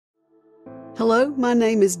Hello, my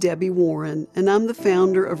name is Debbie Warren, and I'm the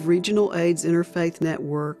founder of Regional AIDS Interfaith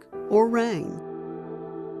Network, or RAIN.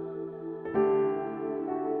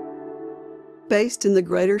 Based in the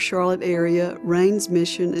greater Charlotte area, RAIN's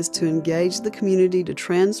mission is to engage the community to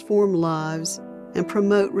transform lives and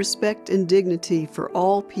promote respect and dignity for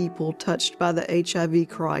all people touched by the HIV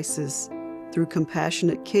crisis through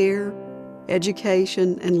compassionate care,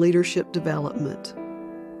 education, and leadership development.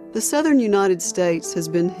 The southern United States has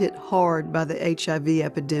been hit hard by the HIV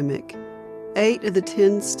epidemic. 8 of the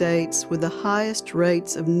 10 states with the highest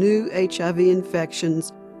rates of new HIV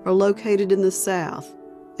infections are located in the South,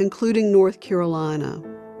 including North Carolina.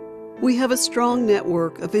 We have a strong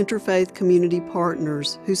network of interfaith community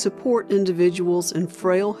partners who support individuals in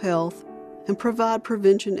frail health and provide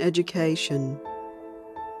prevention education.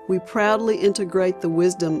 We proudly integrate the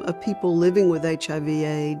wisdom of people living with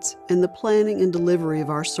HIV/AIDS in the planning and delivery of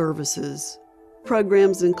our services.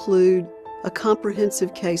 Programs include a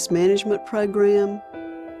comprehensive case management program,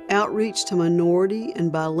 outreach to minority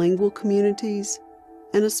and bilingual communities,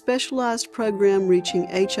 and a specialized program reaching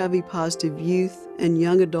HIV-positive youth and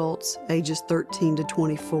young adults ages 13 to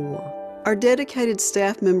 24. Our dedicated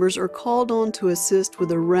staff members are called on to assist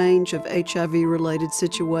with a range of HIV-related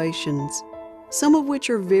situations, some of which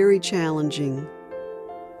are very challenging,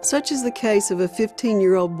 such as the case of a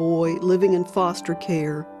 15-year-old boy living in foster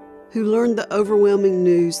care who learned the overwhelming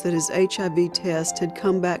news that his HIV test had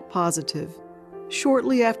come back positive.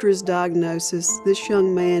 Shortly after his diagnosis, this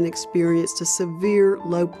young man experienced a severe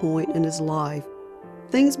low point in his life.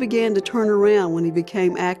 Things began to turn around when he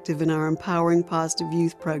became active in our Empowering Positive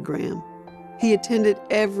Youth program. He attended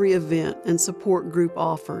every event and support group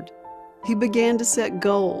offered. He began to set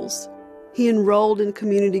goals. He enrolled in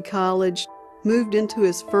community college, moved into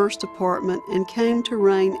his first apartment, and came to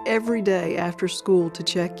RAIN every day after school to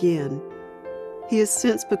check in. He has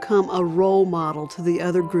since become a role model to the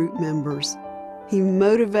other group members. He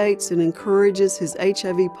motivates and encourages his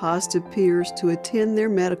HIV-positive peers to attend their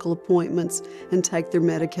medical appointments and take their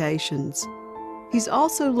medications. He's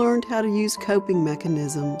also learned how to use coping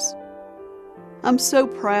mechanisms. I'm so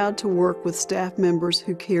proud to work with staff members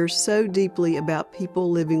who care so deeply about people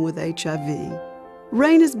living with HIV.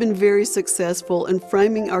 RAIN has been very successful in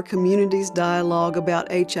framing our community's dialogue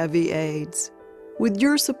about HIV/AIDS. With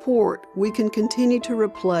your support, we can continue to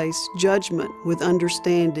replace judgment with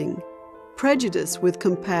understanding, prejudice with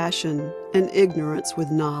compassion, and ignorance with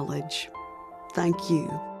knowledge. Thank you.